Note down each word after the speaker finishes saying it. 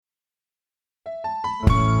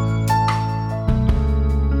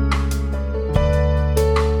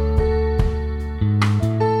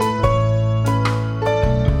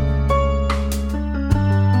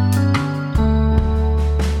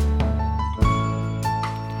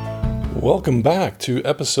Welcome back to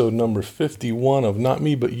episode number 51 of Not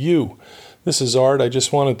Me But You. This is Art. I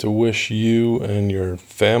just wanted to wish you and your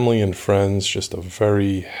family and friends just a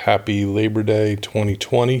very happy Labor Day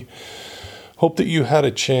 2020. Hope that you had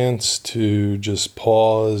a chance to just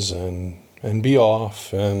pause and be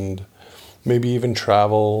off and maybe even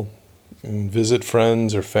travel and visit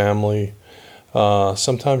friends or family.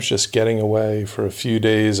 Sometimes just getting away for a few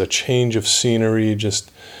days, a change of scenery, it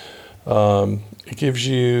gives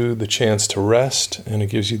you the chance to rest, and it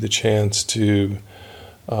gives you the chance to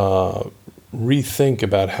rethink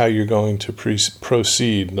about how you're going to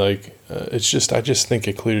proceed. I just think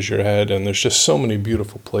it clears your head, and there's just so many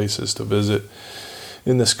beautiful places to visit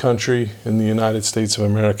in this country, in the United States of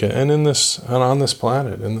America, and on this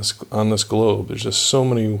planet, on this globe. There's just so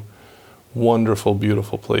many wonderful,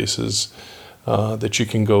 beautiful places that you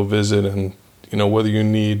can go visit, and whether you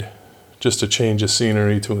need just a change of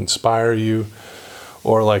scenery to inspire you,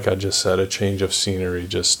 or like I just said, a change of scenery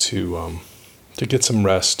just to get some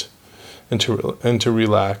rest and to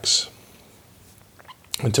relax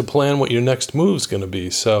and to plan what your next move's going to be.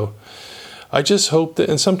 So I just hope that,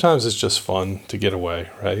 and sometimes it's just fun to get away,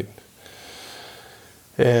 right?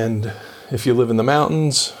 And if you live in the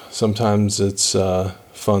mountains, sometimes it's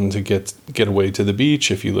fun to get away to the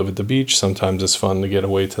beach. If you live at the beach, sometimes it's fun to get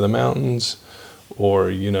away to the mountains,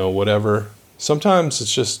 or whatever. Sometimes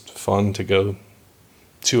it's just fun to go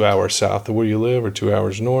 2 hours south of where you live or 2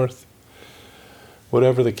 hours north,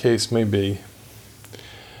 whatever the case may be,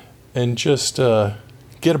 and just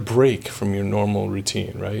get a break from your normal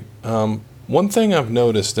routine, right? One thing I've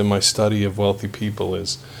noticed in my study of wealthy people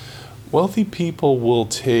is wealthy people will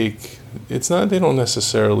they don't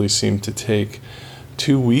necessarily seem to take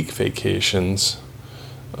 2-week vacations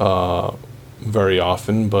very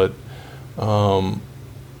often, but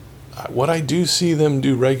what I do see them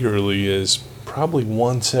do regularly is probably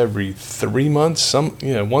once every 3 months.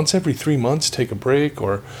 Once every 3 months take a break,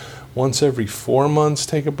 or once every 4 months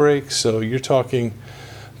take a break. So you're talking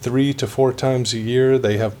 3 to 4 times a year.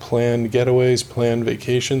 They have planned getaways, planned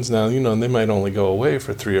vacations. Now, they might only go away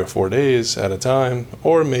for 3 or 4 days at a time,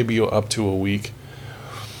 or maybe up to a week.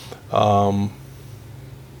 And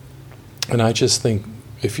I just think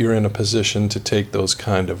if you're in a position to take those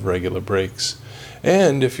kind of regular breaks,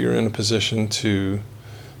 and if you're in a position to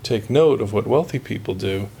take note of what wealthy people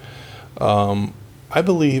do, I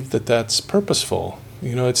believe that that's purposeful.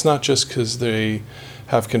 It's not just because they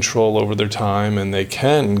have control over their time and they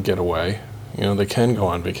can get away. They can go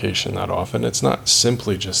on vacation that often. It's not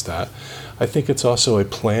simply just that. I think it's also a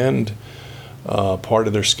planned part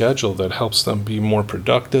of their schedule that helps them be more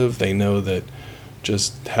productive. They know that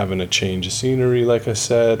just having a change of scenery, like I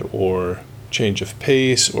said, or change of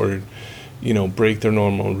pace, or break their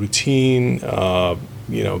normal routine,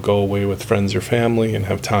 go away with friends or family and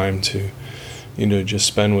have time to, just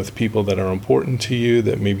spend with people that are important to you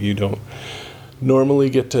that maybe you don't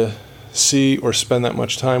normally get to see or spend that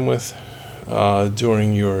much time with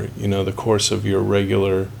during your, the course of your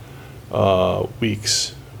regular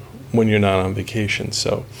weeks when you're not on vacation.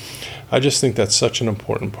 So I just think that's such an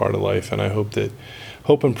important part of life, and I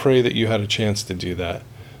hope and pray that you had a chance to do that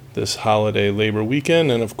this holiday Labor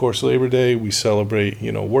weekend. And of course, Labor Day, we celebrate,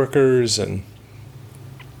 workers and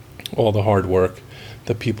all the hard work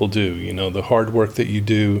that people do, the hard work that you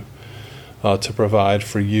do to provide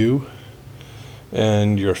for you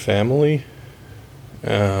and your family,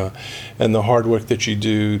 and the hard work that you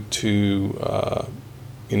do to,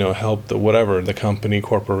 help the company,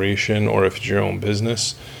 corporation, or if it's your own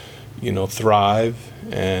business, thrive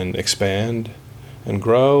and expand and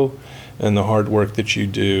grow, and the hard work that you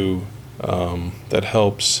do that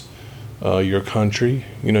helps your country,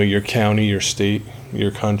 your county, your state,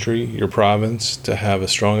 your country, your province to have a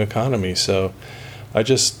strong economy. So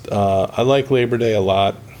I like Labor Day a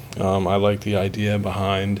lot. I like the idea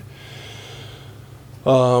behind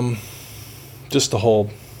just the whole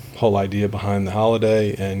idea behind the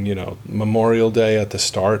holiday. And Memorial Day at the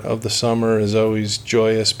start of the summer is always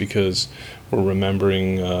joyous because we're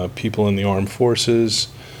remembering people in the armed forces,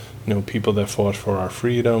 people that fought for our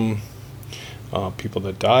freedom, people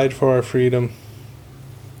that died for our freedom.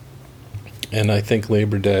 And I think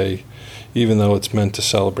Labor Day, even though it's meant to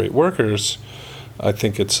celebrate workers, I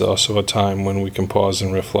think it's also a time when we can pause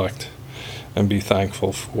and reflect and be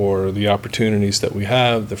thankful for the opportunities that we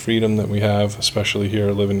have, the freedom that we have, especially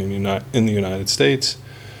here living in the United States.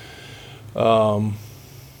 So,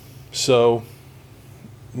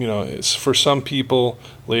 for some people,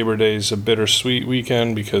 Labor Day is a bittersweet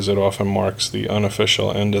weekend because it often marks the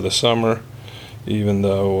unofficial end of the summer, even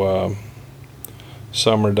though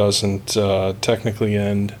summer doesn't technically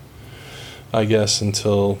end I guess,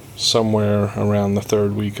 until somewhere around the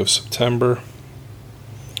third week of September.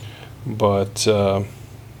 But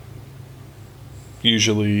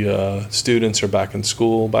usually students are back in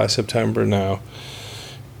school by September now.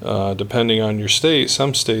 Depending on your state,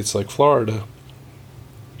 some states like Florida,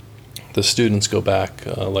 the students go back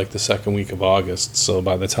like the second week of August. So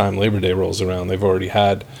by the time Labor Day rolls around, they've already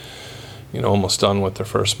had, almost done with their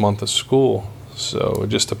first month of school. So it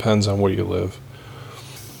just depends on where you live.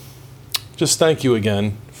 Just thank you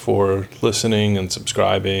again for listening and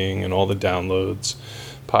subscribing and all the downloads.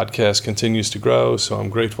 Podcast continues to grow, so I'm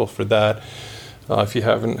grateful for that. If you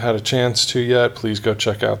haven't had a chance to yet, please go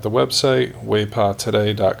check out the website,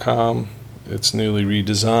 waypatoday.com. It's newly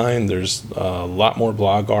redesigned. There's a lot more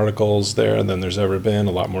blog articles there than there's ever been,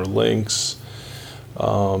 a lot more links, 2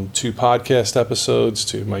 podcast episodes,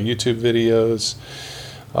 2 of my YouTube videos.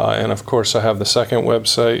 And of course, I have the second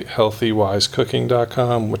website,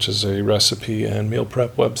 healthywisecooking.com, which is a recipe and meal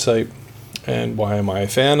prep website. And why am I a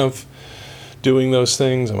fan of doing those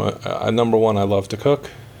things? Number one, I love to cook.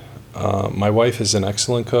 My wife is an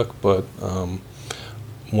excellent cook, but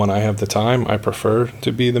when I have the time, I prefer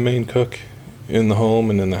to be the main cook in the home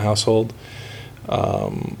and in the household.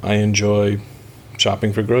 I enjoy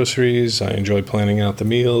shopping for groceries. I enjoy planning out the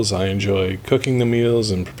meals. I enjoy cooking the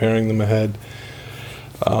meals and preparing them ahead.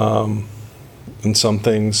 And some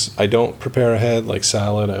things I don't prepare ahead, like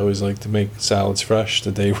salad. I always like to make salads fresh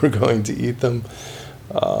the day we're going to eat them.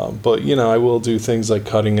 But I will do things like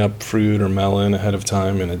cutting up fruit or melon ahead of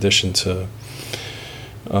time in addition to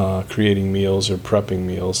creating meals or prepping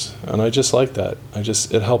meals. And I just like that.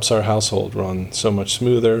 It helps our household run so much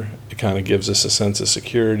smoother. It kind of gives us a sense of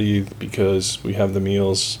security because we have the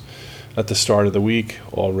meals at the start of the week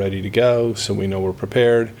all ready to go, so we know we're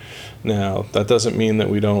prepared. Now, that doesn't mean that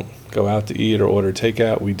we don't go out to eat or order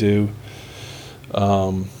takeout. We do.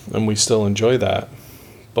 And we still enjoy that.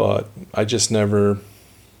 But I just never...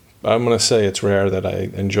 I'm going to say it's rare that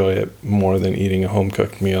I enjoy it more than eating a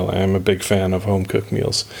home-cooked meal. I am a big fan of home-cooked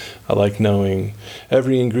meals. I like knowing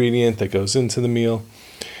every ingredient that goes into the meal.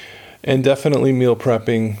 And definitely meal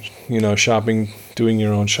prepping, shopping, doing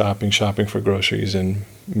your own shopping for groceries and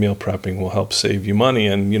meal prepping will help save you money.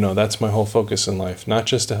 And, that's my whole focus in life. Not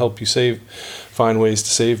just to help you find ways to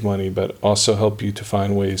save money, but also help you to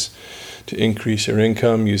find ways to increase your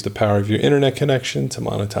income, use the power of your internet connection to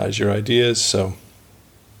monetize your ideas. So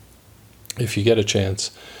if you get a chance,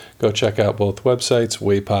 go check out both websites,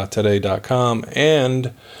 waypatoday.com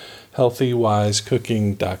and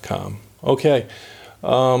healthywisecooking.com. Okay.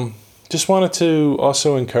 Just wanted to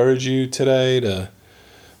also encourage you today to,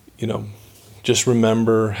 just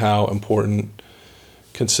remember how important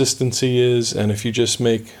consistency is. And if you just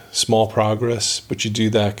make small progress, but you do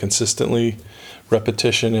that consistently,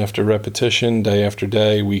 repetition after repetition, day after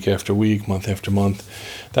day, week after week, month after month,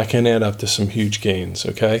 that can add up to some huge gains,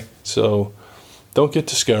 okay? So don't get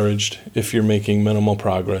discouraged if you're making minimal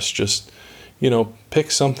progress. Just,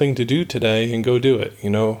 pick something to do today and go do it.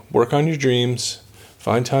 Work on your dreams.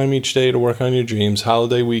 Find time each day to work on your dreams.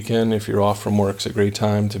 Holiday weekend, if you're off from work, is a great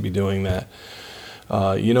time to be doing that.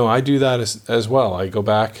 I do that as well. I go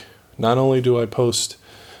back, not only do I post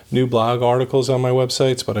new blog articles on my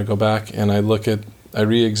websites, but I go back and I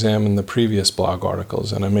re-examine the previous blog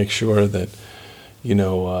articles, and I make sure that,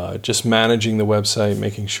 just managing the website,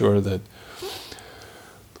 making sure that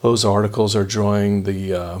those articles are drawing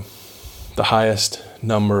the highest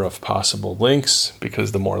number of possible links,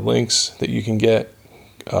 because the more links that you can get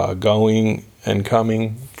going and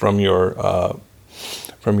coming from your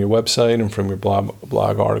website and from your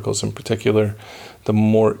blog articles in particular,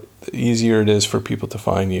 the easier it is for people to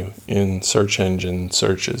find you in search engine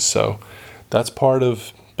searches. So that's part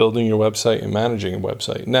of building your website and managing a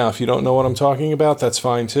website. Now, if you don't know what I'm talking about, that's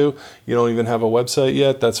fine too. You don't even have a website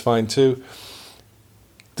yet, that's fine too.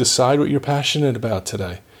 Decide what you're passionate about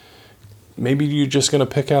today. Maybe you're just going to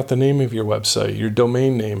pick out the name of your website, your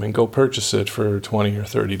domain name, and go purchase it for $20 or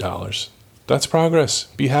 $30. That's progress.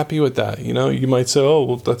 Be happy with that. You might say, oh,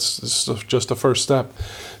 well, that's just a first step.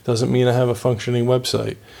 Doesn't mean I have a functioning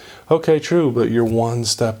website. Okay, true, but you're one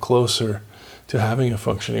step closer to having a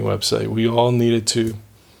functioning website. We all needed to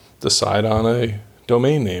decide on a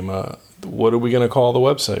domain name. What are we going to call the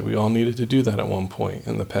website? We all needed to do that at one point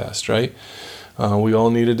in the past, right? We all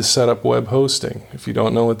needed to set up web hosting. If you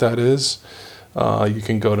don't know what that is, you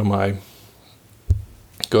can go to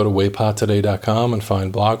waypatoday.com and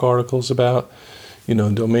find blog articles about,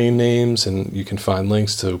 domain names, and you can find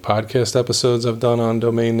links to podcast episodes I've done on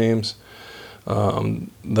domain names. The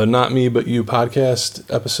Not Me But You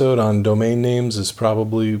podcast episode on domain names is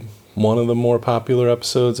probably one of the more popular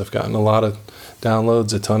episodes. I've gotten a lot of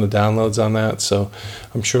downloads, a ton of downloads on that. So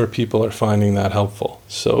I'm sure people are finding that helpful.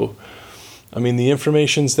 So, I mean, the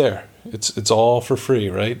information's there. It's all for free,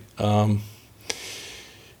 right?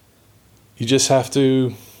 You just have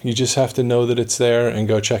to know that it's there and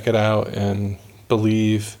go check it out and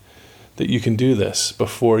believe that you can do this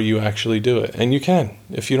before you actually do it. And you can.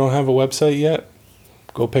 If you don't have a website yet,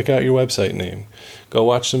 go pick out your website name. Go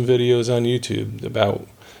watch some videos on YouTube about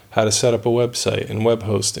how to set up a website and web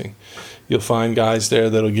hosting. You'll find guys there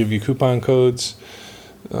that'll give you coupon codes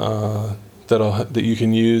that you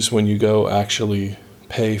can use when you go actually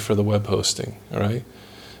pay for the web hosting, all right?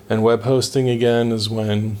 And web hosting, again, is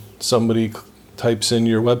when somebody types in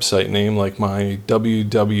your website name, like my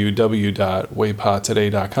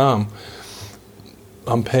www.waypodtoday.com.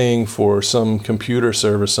 I'm paying for some computer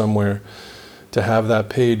server somewhere to have that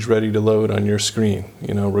page ready to load on your screen,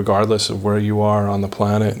 regardless of where you are on the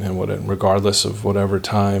planet and regardless of whatever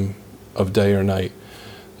time of day or night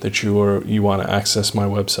that you want to access my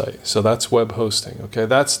website. So that's web hosting, okay?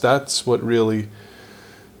 That's what really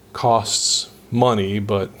costs money,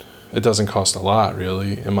 but it doesn't cost a lot,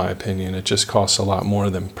 really, in my opinion. It just costs a lot more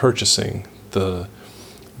than purchasing the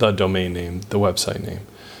domain name, the website name.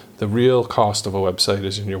 The real cost of a website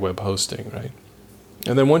is in your web hosting, right?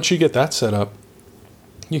 And then once you get that set up,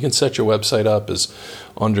 you can set your website up as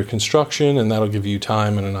under construction, and that'll give you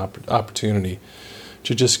time and an opportunity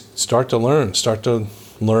to just start to learn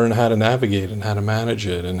how to navigate and how to manage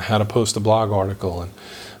it and how to post a blog article. And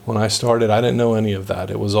when I started, I didn't know any of that.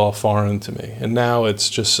 It was all foreign to me. And now it's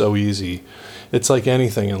just so easy. It's like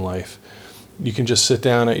anything in life. You can just sit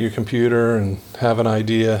down at your computer and have an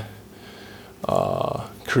idea,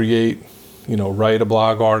 create, write a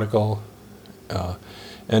blog article,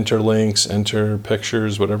 enter links, enter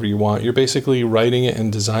pictures, whatever you want. You're basically writing it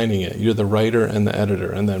and designing it. You're the writer and the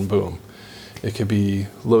editor, and then boom, it could be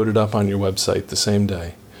loaded up on your website the same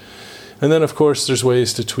day. And then, of course, there's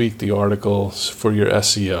ways to tweak the articles for your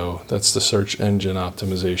SEO. That's the search engine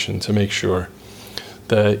optimization, to make sure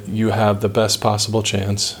that you have the best possible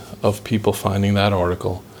chance of people finding that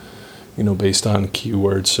article, based on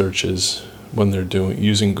keyword searches when they're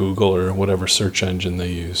using Google or whatever search engine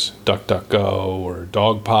they use, DuckDuckGo or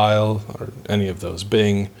Dogpile or any of those,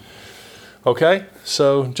 Bing. Okay,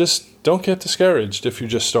 so just don't get discouraged if you're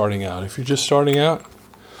just starting out. If you're just starting out,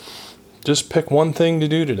 just pick one thing to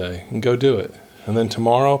do today and go do it. And then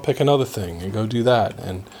tomorrow, pick another thing and go do that.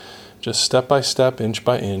 And just step by step, inch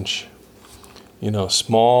by inch,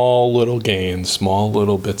 small little gains, small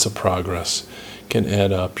little bits of progress can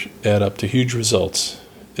add up to huge results.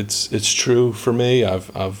 It's true for me.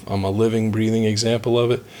 I'm a living, breathing example of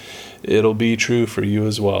it. It'll be true for you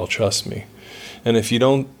as well. Trust me. And if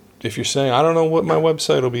you're saying, I don't know what my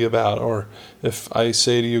website will be about, or if I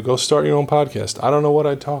say to you, go start your own podcast, I don't know what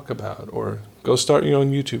I talk about, or go start your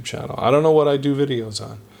own YouTube channel, I don't know what I do videos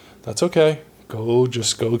on, that's okay.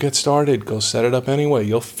 Just go get started. Go set it up anyway.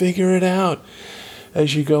 You'll figure it out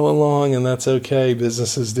as you go along, and that's okay.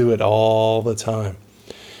 Businesses do it all the time.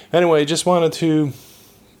 Anyway, just wanted to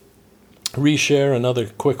reshare another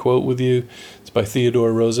quick quote with you. It's by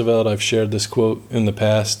Theodore Roosevelt. I've shared this quote in the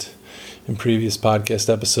past in previous podcast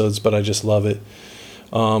episodes, but I just love it.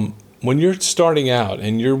 When you're starting out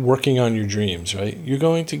and you're working on your dreams, right, you're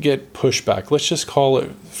going to get pushback. Let's just call it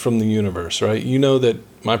from the universe, right? You know that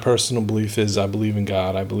my personal belief is I believe in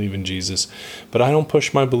God, I believe in Jesus, but I don't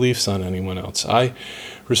push my beliefs on anyone else. I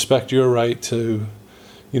respect your right to,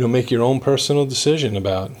 make your own personal decision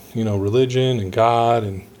about, religion and God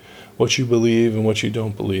and what you believe and what you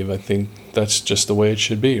don't believe. I think that's just the way it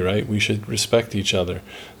should be, right? We should respect each other.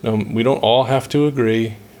 Now, we don't all have to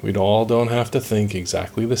agree. We all don't have to think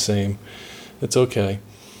exactly the same. It's okay.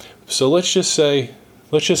 So let's just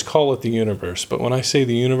call it the universe. But when I say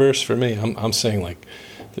the universe, for me, I'm saying like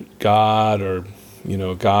God or,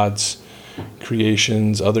 God's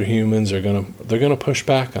creations, other humans they're gonna push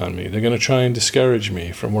back on me. They're gonna try and discourage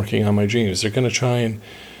me from working on my dreams. They're gonna try and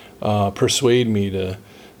persuade me to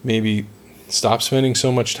maybe stop spending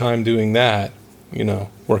so much time doing that,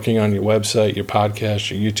 working on your website, your podcast,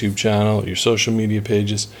 your YouTube channel, your social media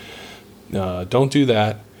pages. Don't do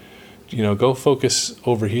that. Go focus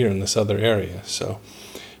over here in this other area. So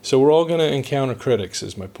we're all going to encounter critics,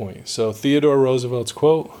 is my point. So Theodore Roosevelt's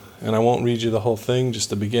quote, and I won't read you the whole thing, just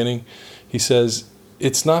the beginning. He says,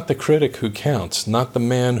 "It's not the critic who counts, not the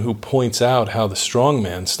man who points out how the strong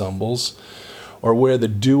man stumbles, or where the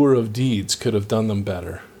doer of deeds could have done them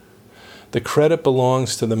better. The credit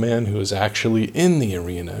belongs to the man who is actually in the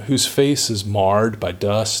arena, whose face is marred by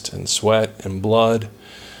dust and sweat and blood,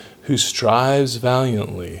 who strives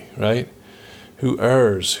valiantly," right? who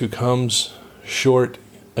errs, who comes short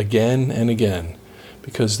again and again,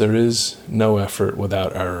 because there is no effort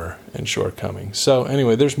without error and shortcoming. So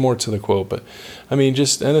anyway, there's more to the quote, but I mean,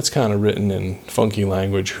 and it's kind of written in funky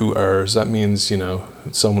language, who errs. That means,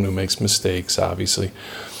 someone who makes mistakes, obviously.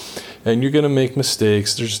 And you're going to make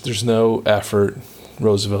mistakes. There's no effort,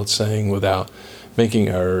 Roosevelt's saying, without making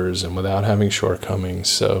errors and without having shortcomings.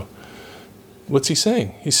 So what's he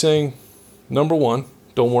saying? He's saying, number one,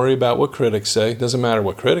 don't worry about what critics say. It doesn't matter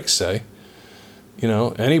what critics say.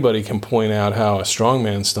 Anybody can point out how a strong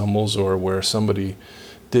man stumbles, or where somebody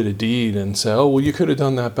did a deed and say, oh, well, you could have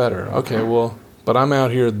done that better. Okay, well, but I'm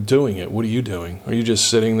out here doing it. What are you doing? Are you just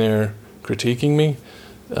sitting there critiquing me?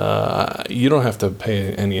 You don't have to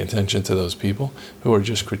pay any attention to those people who are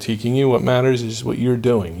just critiquing you. What matters is what you're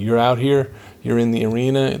doing. You're out here. You're in the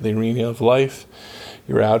arena of life.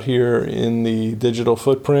 You're out here in the digital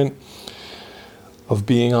footprint of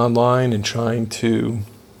being online and trying to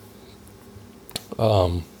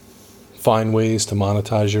find ways to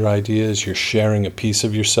monetize your ideas. You're sharing a piece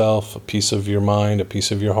of yourself, a piece of your mind, a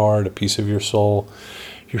piece of your heart, a piece of your soul.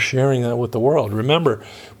 You're sharing that with the world. Remember,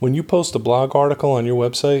 when you post a blog article on your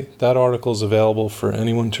website, that article is available for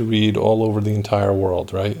anyone to read all over the entire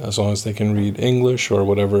world, right? As long as they can read English or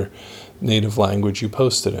whatever native language you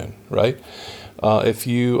post it in, right? If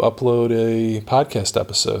you upload a podcast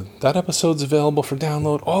episode, that episode's available for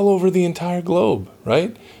download all over the entire globe,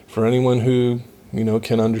 right? For anyone who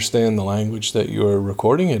can understand the language that you're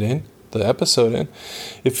recording it in, the episode in.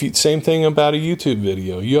 Same thing about a YouTube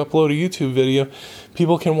video. You upload a YouTube video,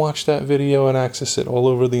 people can watch that video and access it all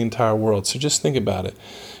over the entire world. So just think about it.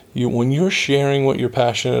 When you're sharing what you're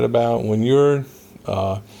passionate about, when you're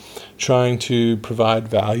trying to provide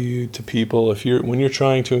value to people, when you're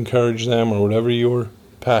trying to encourage them, or whatever you're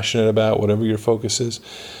passionate about, whatever your focus is,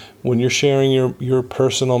 when you're sharing your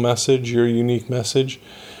personal message, your unique message,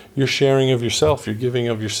 you're sharing of yourself, you're giving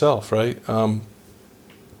of yourself, right?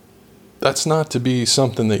 That's not to be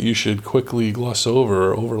something that you should quickly gloss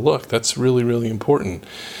over or overlook. That's really, really important.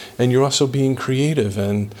 And you're also being creative,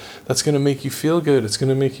 and that's going to make you feel good. It's going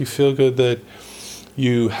to make you feel good that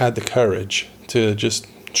you had the courage to just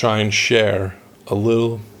try and share a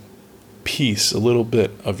little piece, a little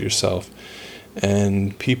bit of yourself.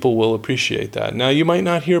 And people will appreciate that. Now, you might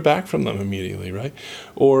not hear back from them immediately, right?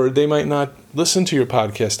 Or they might not listen to your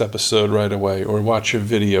podcast episode right away, or watch your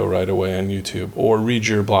video right away on YouTube, or read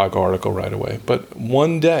your blog article right away. But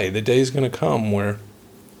one day, the day is going to come where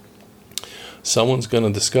someone's going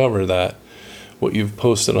to discover that what you've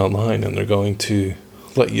posted online, and they're going to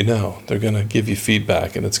let you know. They're going to give you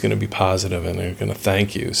feedback, and it's going to be positive, and they're going to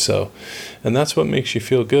thank you. And that's what makes you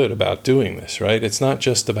feel good about doing this, right? It's not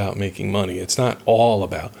just about making money. It's not all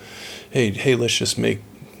about, hey, let's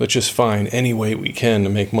just find any way we can to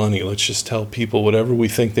make money. Let's just tell people whatever we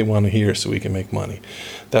think they want to hear so we can make money.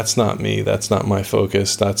 That's not me. That's not my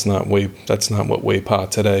focus. That's not what WayPod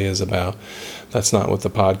Today is about. That's not what the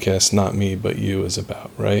podcast, Not Me, But You, is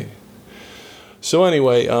about, right? So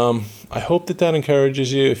anyway, I hope that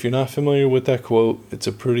encourages you. If you're not familiar with that quote, it's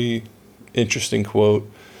a pretty interesting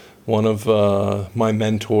quote. One of my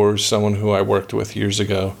mentors, someone who I worked with years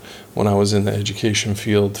ago when I was in the education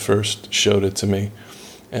field, first showed it to me.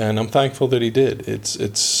 And I'm thankful that he did.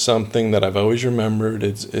 It's something that I've always remembered.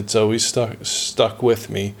 It's always stuck with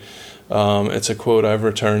me. It's a quote I've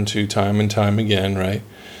returned to time and time again, right?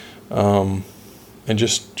 And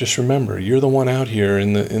just remember, you're the one out here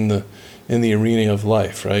in the arena of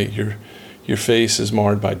life, right? Your face is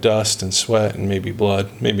marred by dust and sweat and maybe blood,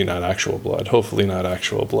 maybe not actual blood, hopefully not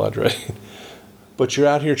actual blood, right? But you're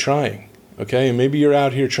out here trying, okay? And maybe you're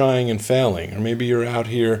out here trying and failing, or maybe you're out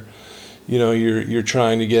here, you're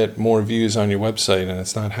trying to get more views on your website and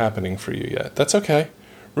it's not happening for you yet. That's okay.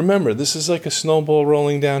 Remember, this is like a snowball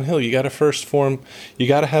rolling downhill. You got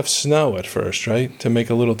to have snow at first, right? To make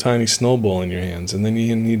a little tiny snowball in your hands, and then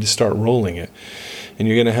you need to start rolling it. And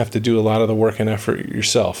you're going to have to do a lot of the work and effort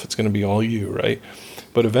yourself. It's going to be all you, right?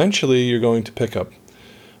 But eventually you're going to pick up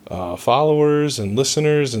followers and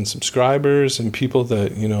listeners and subscribers and people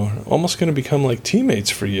that, are almost going to become like teammates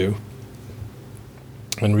for you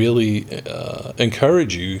and really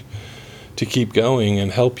encourage you to keep going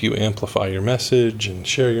and help you amplify your message and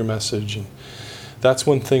share your message. And that's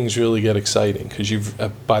when things really get exciting, because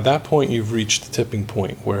by that point you've reached the tipping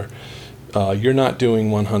point where you're not doing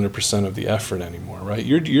 100% of the effort anymore, right?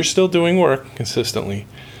 You're still doing work consistently,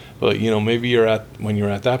 but maybe when you're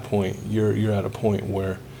at that point, you're at a point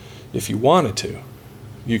where if you wanted to,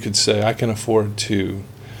 you could say, I can afford to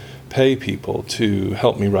pay people to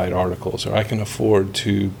help me write articles, or I can afford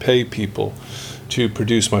to pay people to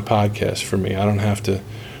produce my podcast for me. I don't have to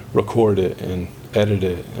record it and edit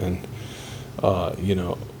it and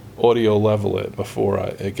audio level it before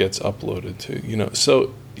it gets uploaded to,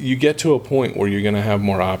 so you get to a point where you're going to have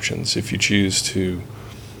more options if you choose to,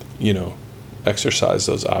 exercise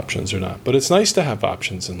those options or not. But it's nice to have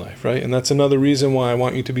options in life, right? And that's another reason why I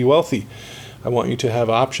want you to be wealthy. I want you to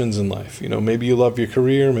have options in life. Maybe you love your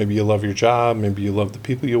career, maybe you love your job, maybe you love the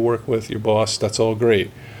people you work with, your boss. That's all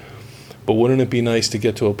great. But wouldn't it be nice to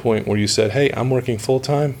get to a point where you said, hey, I'm working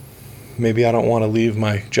full-time. Maybe I don't want to leave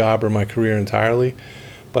my job or my career entirely,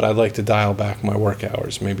 but I'd like to dial back my work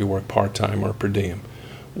hours, maybe work part-time or per diem.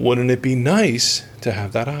 Wouldn't it be nice to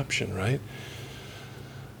have that option, right?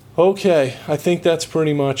 Okay, I think that's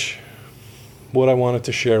pretty much what I wanted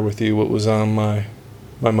to share with you, what was on my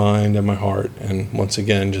mind and my heart. And once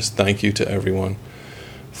again, just thank you to everyone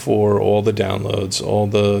for all the downloads, all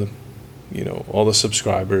the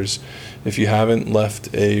subscribers. If you haven't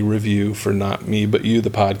left a review for Not Me But You, the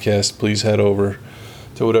podcast, please head over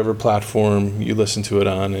to whatever platform you listen to it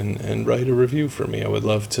on and write a review for me. I would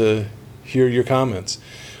love to hear your comments.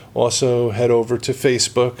 Also, head over to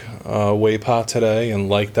Facebook, WayPod Today, and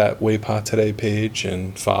like that WayPod Today page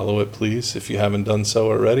and follow it, please, if you haven't done so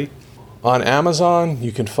already. On Amazon,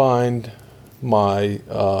 you can find my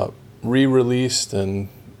re-released and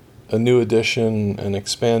a new edition and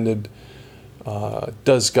expanded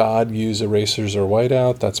Does God Use Erasers or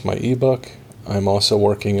Whiteout? That's my ebook. I'm also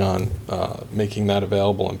working on making that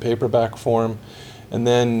available in paperback form. And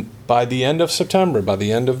then by the end of September, by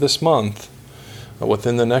the end of this month,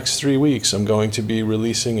 within the next 3 weeks, I'm going to be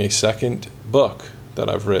releasing a second book that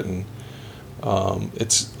I've written.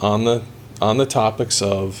 It's on the topics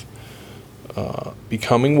of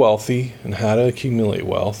becoming wealthy and how to accumulate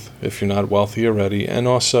wealth if you're not wealthy already, and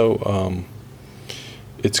also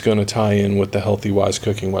it's going to tie in with the Healthy Wise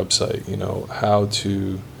Cooking website. How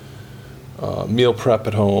to meal prep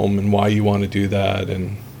at home and why you want to do that,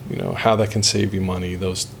 and how that can save you money.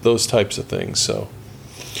 Those types of things. So.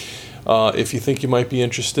 If you think you might be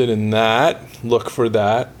interested in that, look for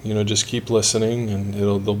that. Just keep listening, and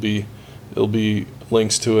there'll be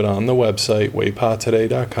links to it on the website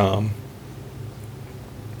waypodtoday.com,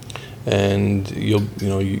 and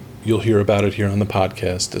you'll hear about it here on the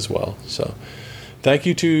podcast as well. So, thank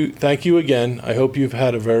you again. I hope you've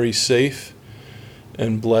had a very safe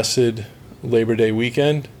and blessed Labor Day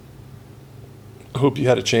weekend. I hope you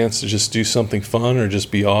had a chance to just do something fun or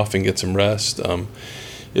just be off and get some rest.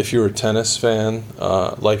 If you're a tennis fan,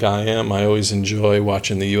 like I am, I always enjoy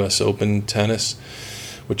watching the U.S. Open tennis,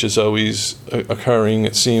 which is always occurring,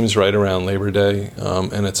 it seems, right around Labor Day,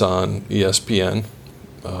 and it's on ESPN,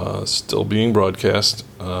 still being broadcast.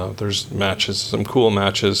 There's matches, some cool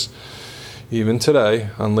matches, even today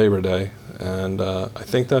on Labor Day, and I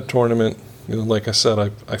think that tournament, like I said,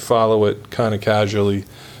 I follow it kind of casually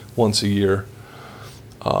once a year,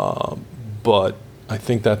 but I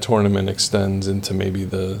think that tournament extends into maybe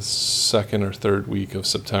the second or third week of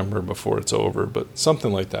September before it's over, but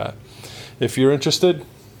something like that. If you're interested,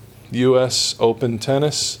 U.S. Open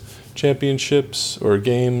Tennis Championships or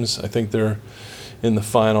games, I think they're in the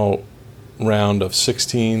final round of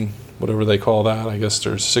 16, whatever they call that. I guess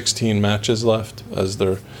there's 16 matches left as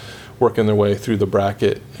they're working their way through the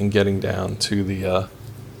bracket and getting down to the,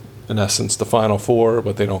 in essence, the Final Four,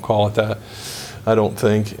 but they don't call it that, I don't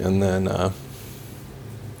think, and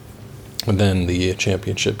then the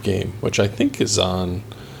championship game, which I think is on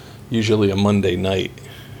usually a Monday night,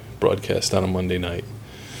 broadcast on a Monday night.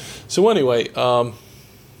 So anyway,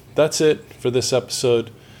 that's it for this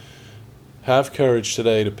episode. Have courage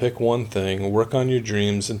today to pick one thing, work on your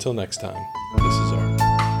dreams. Until next time, this is